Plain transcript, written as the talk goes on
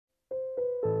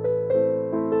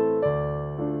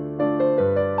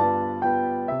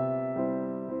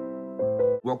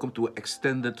welcome to an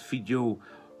extended video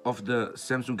of the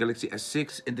Samsung Galaxy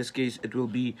S6. In this case, it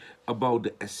will be about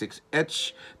the S6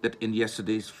 Edge that in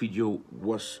yesterday's video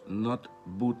was not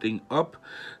booting up.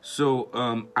 So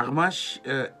Armash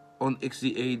on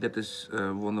XDA, that is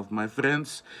one of my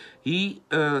friends, he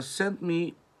sent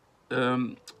me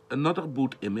another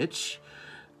boot image,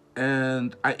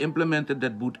 and I implemented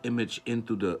that boot image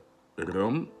into the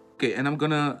ROM. Okay, and I'm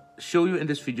gonna show you in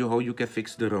this video how you can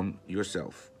fix the ROM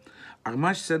yourself.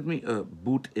 Armash sent me a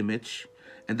boot image,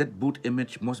 and that boot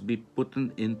image must be put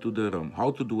into the ROM. How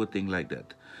to do a thing like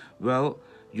that? Well,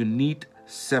 you need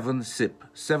 7-zip.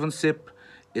 7-zip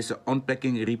is an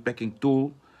unpacking, repacking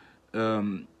tool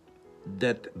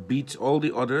that beats all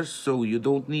the others, so you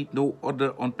don't need no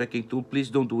other unpacking tool.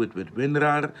 Please don't do it with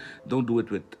WinRAR, don't do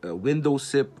it with Windows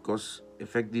zip, because in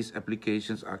fact these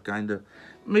applications are kind of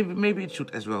maybe it should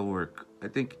as well work. I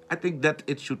think that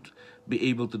it should be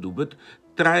able to do, but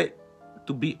try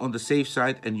to be on the safe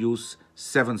side and use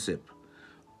 7-zip.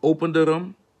 Open the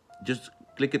ROM, just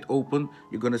click it open.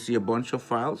 You're gonna see a bunch of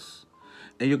files,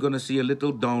 and you're gonna see a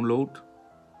little download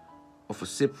of a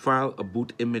zip file, a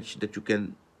boot image that you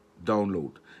can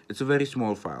download. It's a very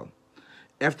small file.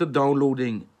 After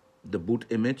downloading the boot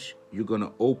image, you're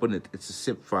gonna open it. It's a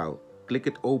zip file. Click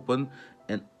it open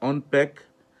and unpack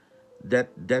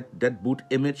that boot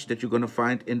image that you're gonna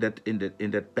find in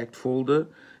that packed folder,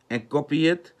 and copy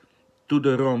it to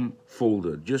the ROM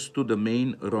folder, just to the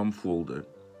main ROM folder.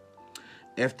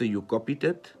 After you copied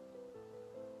it,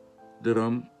 the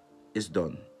ROM is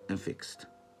done and fixed.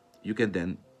 You can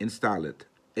then install it,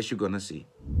 as you're gonna see.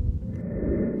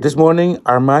 This morning,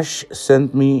 Armash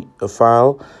sent me a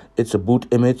file. It's a boot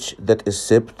image that is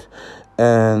zipped,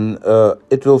 and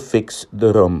it will fix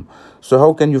the ROM. So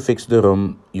how can you fix the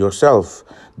ROM yourself?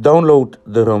 Download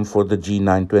the ROM for the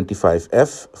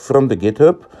G925F from the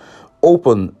GitHub.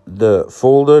 Open the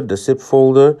folder, the zip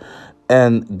folder,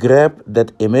 and grab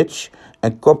that image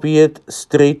and copy it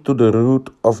straight to the root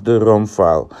of the ROM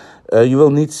file. You will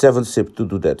need 7-zip to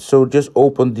do that. So just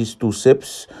open these two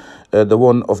zips, the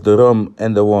one of the ROM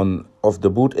and the one of the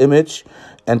boot image,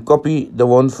 and copy the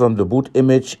one from the boot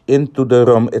image into the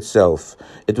ROM itself.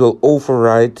 It will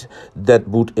override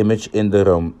that boot image in the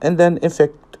ROM, and then in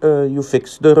fact you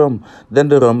fix the ROM. Then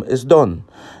the ROM is done,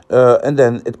 and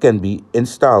then it can be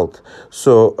installed.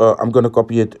 So I'm gonna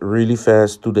copy it really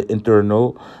fast to the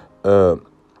internal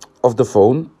of the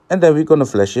phone, and then we're gonna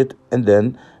flash it, and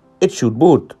then it should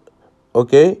boot.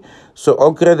 Okay, so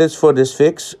all credits for this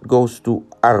fix goes to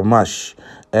Armash,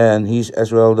 and he's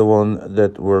as well the one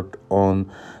that worked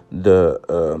on the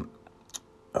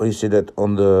how you say that,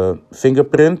 on the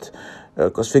fingerprint,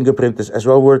 because fingerprint is as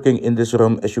well working in this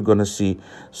ROM, as you're gonna see.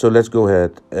 So let's go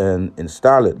ahead and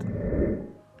install it.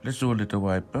 Let's do a little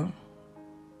wipe.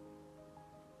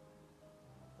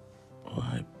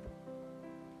 Wipe.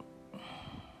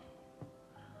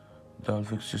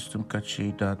 Dalvik system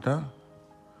cache data.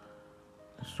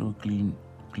 Let's do a clean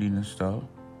install,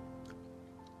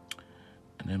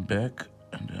 and then back,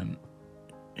 and then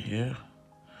here,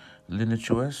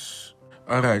 Lineage OS.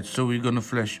 Alright, so we're gonna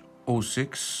flash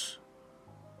 06,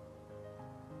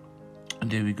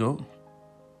 and there we go,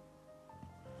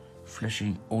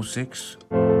 flashing 06.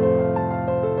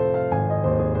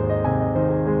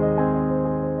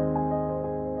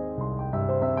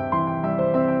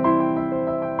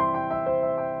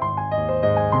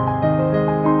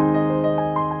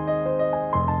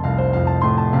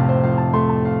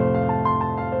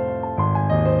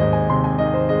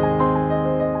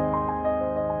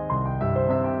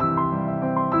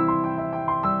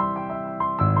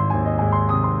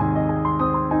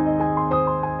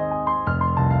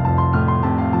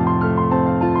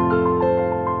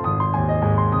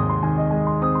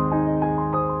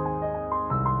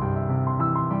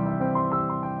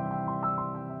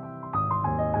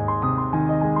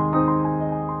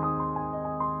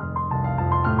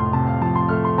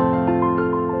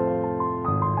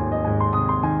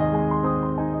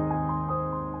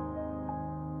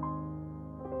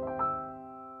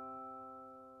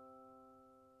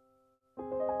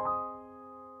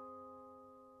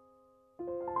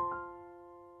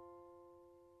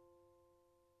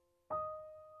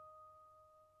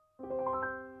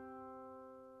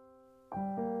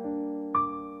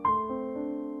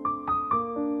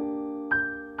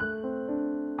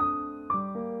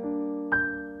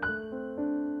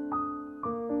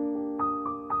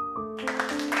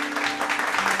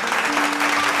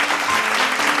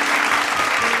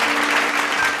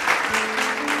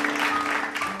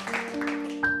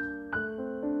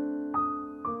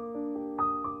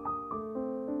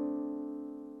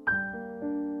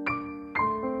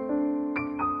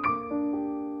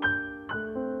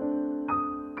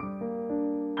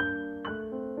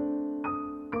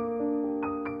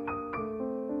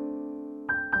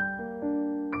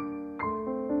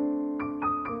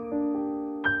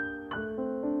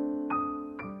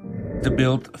 the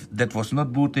build that was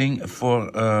not booting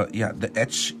for the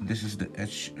Edge. This is the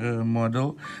Edge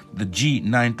model, the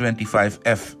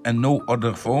G925F, and no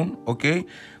other phone. Okay,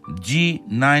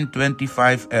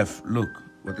 G925F. Look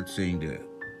what it's saying there.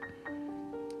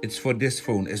 It's for this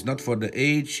phone. It's not for the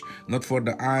H, not for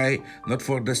the I, not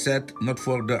for the Z, not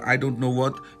for the I don't know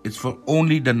what. It's for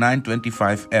only the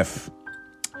 925F.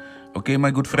 Okay, my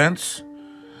good friends.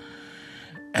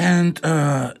 And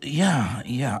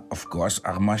yeah, of course,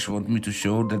 Armash wants me to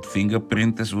show that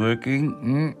fingerprint is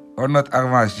working. Or not,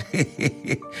 Armash?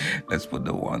 Let's put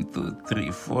the 1, 2,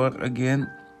 3, 4 again.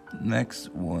 Next,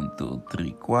 1, 2,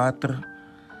 3, 4.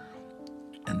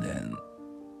 And then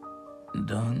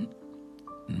done.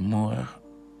 More.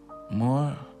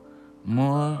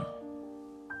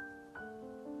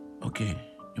 Okay,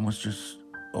 you must just...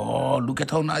 Oh, look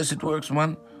at how nice it works,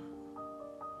 man.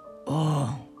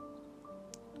 Oh.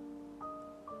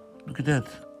 Look at that.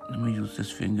 Let me use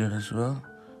this finger as well.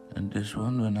 And this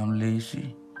one when I'm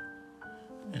lazy.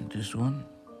 And this one.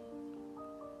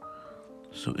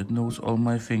 So it knows all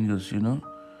my fingers, you know.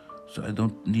 So I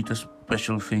don't need a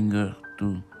special finger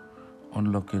to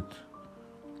unlock it.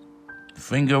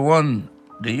 Finger 1.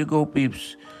 There you go,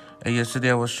 peeps. And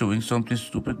yesterday I was showing something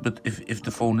stupid, but if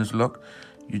the phone is locked,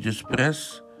 you just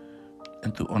press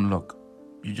and to unlock.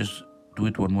 You just do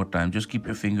it one more time. Just keep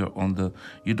your finger on the...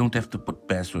 You don't have to put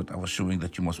password. I was showing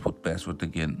that you must put password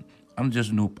again. I'm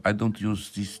just noob. I don't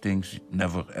use these things.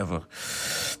 Never, ever.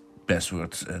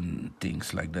 Passwords and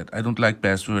things like that. I don't like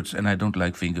passwords and I don't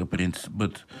like fingerprints.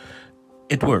 But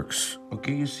it works.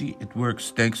 Okay, you see? It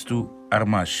works thanks to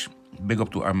Armash. Big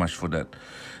up to Armash for that.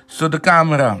 So the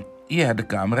camera. Yeah, the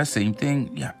camera, same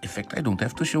thing. Yeah, in fact, I don't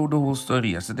have to show the whole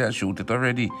story. Yesterday I showed it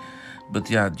already. But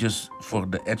yeah, just for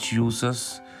the Edge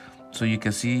users... So you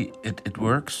can see it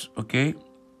works, okay?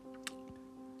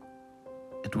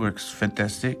 It works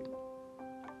fantastic.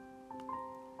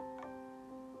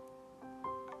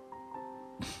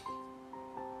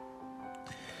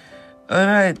 All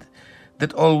right,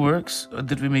 that all works.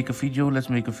 Did we make a video? Let's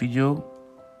make a video.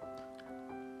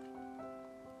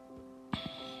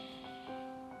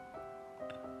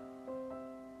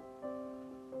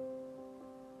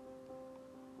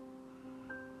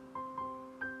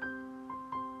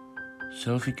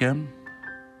 Selfie cam.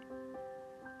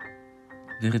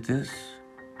 There it is.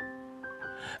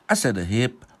 I said a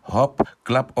hip, hop,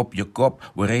 klap op je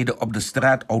kop. We rijden op de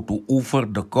straat, auto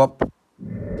over de kop. We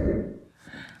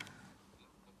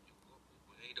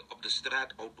rijden op de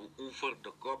straat, auto over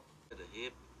de kop. De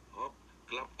hip, hop,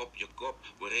 klap op je kop.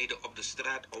 We rijden op de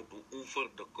straat, auto over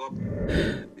de kop.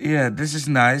 Yeah, this is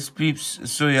nice, peeps.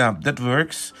 So yeah, that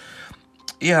works.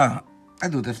 Yeah, I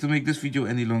don't have to make this video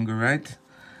any longer, right?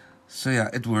 So yeah,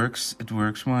 it works,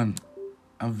 man.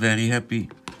 I'm very happy.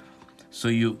 So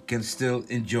you can still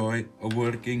enjoy a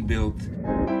working build.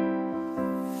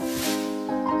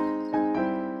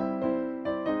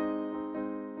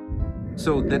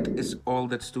 So that is all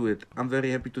that's to it. I'm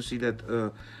very happy to see that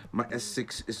my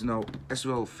S6 is now as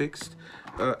well fixed.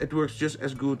 It works just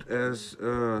as good as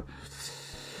the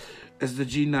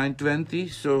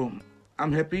G920, so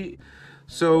I'm happy.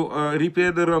 So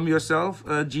repair the ROM yourself,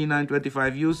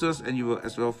 G925 users, and you will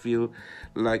as well feel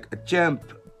like a champ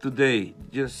today,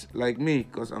 just like me,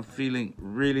 because I'm feeling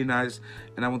really nice.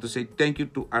 And I want to say thank you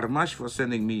to Armash for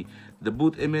sending me the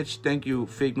boot image. Thank you,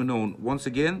 Fakemanoan, once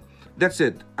again. That's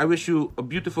it. I wish you a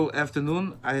beautiful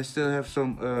afternoon. I still have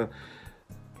some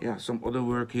other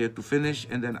work here to finish,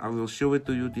 and then I will show it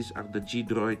to you. These are the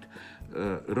G-Droid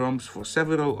ROMs for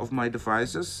several of my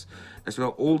devices, as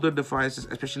well older devices,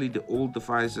 especially the old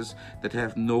devices that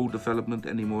have no development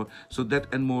anymore. So that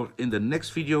and more in the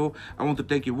next video. I want to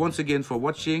thank you once again for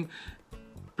watching.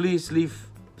 Please leave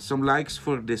some likes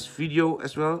for this video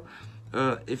as well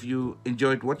if you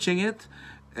enjoyed watching it,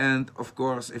 and of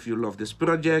course if you love this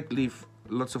project, leave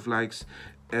lots of likes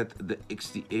at the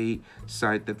XDA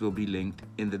site that will be linked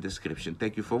in the description.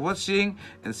 Thank you for watching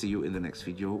and see you in the next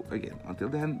video again. Until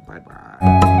then, bye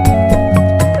bye.